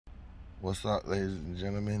What's up, ladies and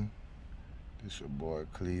gentlemen? This your boy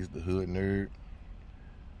Cleese, the Hood Nerd.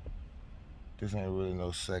 This ain't really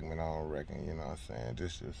no segment, I don't reckon, you know what I'm saying?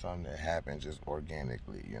 This is something that happened just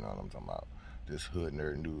organically, you know what I'm talking about? This Hood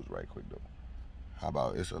Nerd news right quick, though. How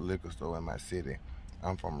about it's a liquor store in my city.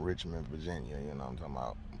 I'm from Richmond, Virginia, you know what I'm talking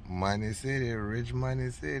about? Money City, rich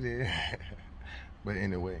money city. But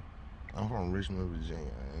anyway, I'm from Richmond,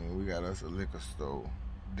 Virginia, and we got us a liquor store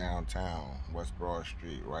downtown, West Broad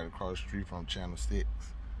Street, right across the street from Channel 6,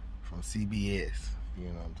 from CBS, you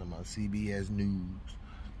know what I'm talking about, CBS News,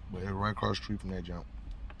 but it's right across the street from that jump.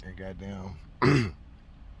 And goddamn,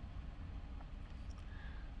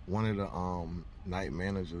 one of the night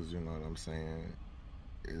managers, you know what I'm saying,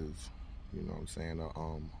 is, you know what I'm saying, I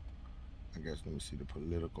guess, let me see, the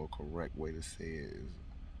political correct way to say it is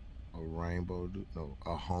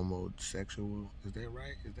a homosexual, is that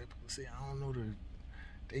right? Is that, see, I don't know,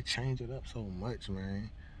 they change it up so much, man.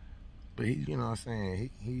 But he, you know what I'm saying,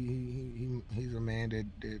 he's a man that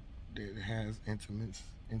has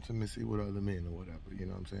intimacy with other men or whatever, you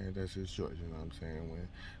know what I'm saying? That's his choice, you know what I'm saying?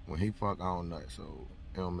 When he fuck, I don't nut, so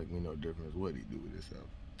it don't make me no difference what he do with himself,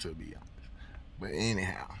 to be honest. But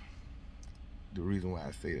anyhow, the reason why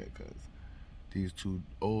I say that, because these two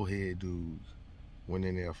old head dudes went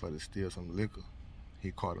in there for to steal some liquor.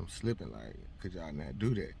 He caught them slipping, like, could y'all not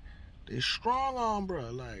do that? They strong on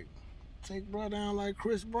bruh, like, take bruh down like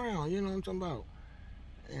Chris Brown, you know what I'm talking about?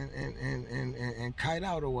 And kite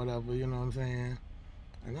out or whatever, you know what I'm saying?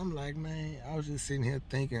 And I'm like, man, I was just sitting here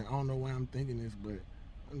thinking, I don't know why I'm thinking this, but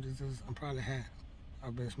I'm probably high.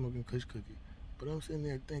 I've been smoking Kush Cookie. But I'm sitting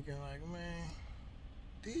there thinking like, man,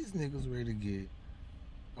 these niggas ready to get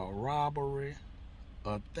a robbery,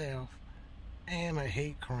 a theft, and a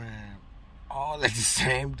hate crime all at the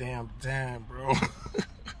same damn time, bro.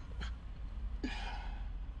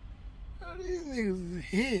 These niggas is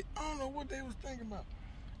hit. I don't know what they was thinking about.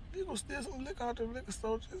 If you gonna steal some liquor out the liquor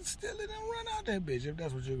store, just steal it and run out that bitch if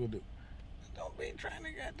that's what you gonna do. Don't be trying to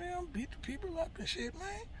goddamn beat the people up and shit,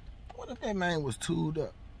 man. What if that man was tooled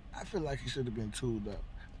up? I feel like he should have been tooled up.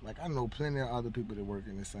 Like, I know plenty of other people that work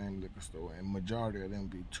in the same liquor store, and majority of them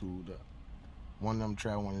be tooled up. One of them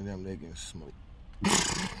try one of them, they get smoked.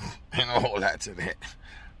 Ain't a whole lot to that.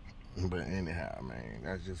 But anyhow, man,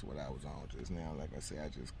 that's just what I was on just now. Like I said, I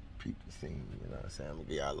just peeped the scene, you know what I'm saying? I'm gonna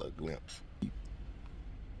give y'all a little glimpse.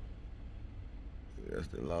 That's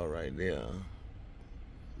the law right there.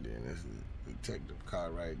 Then this is the detective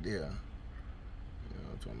car right there. You know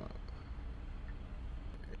what I'm talking about?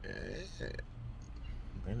 Yeah.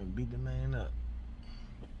 They done beat the man up.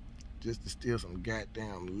 Just to steal some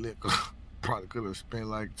goddamn liquor. Probably could have spent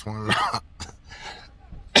like $20.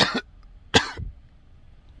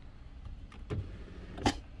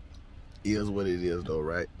 Is what it is though,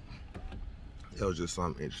 right? That was just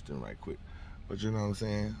something interesting right quick. But you know what I'm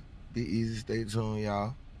saying? Be easy, stay tuned,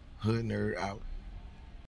 y'all. Hood Nerd out.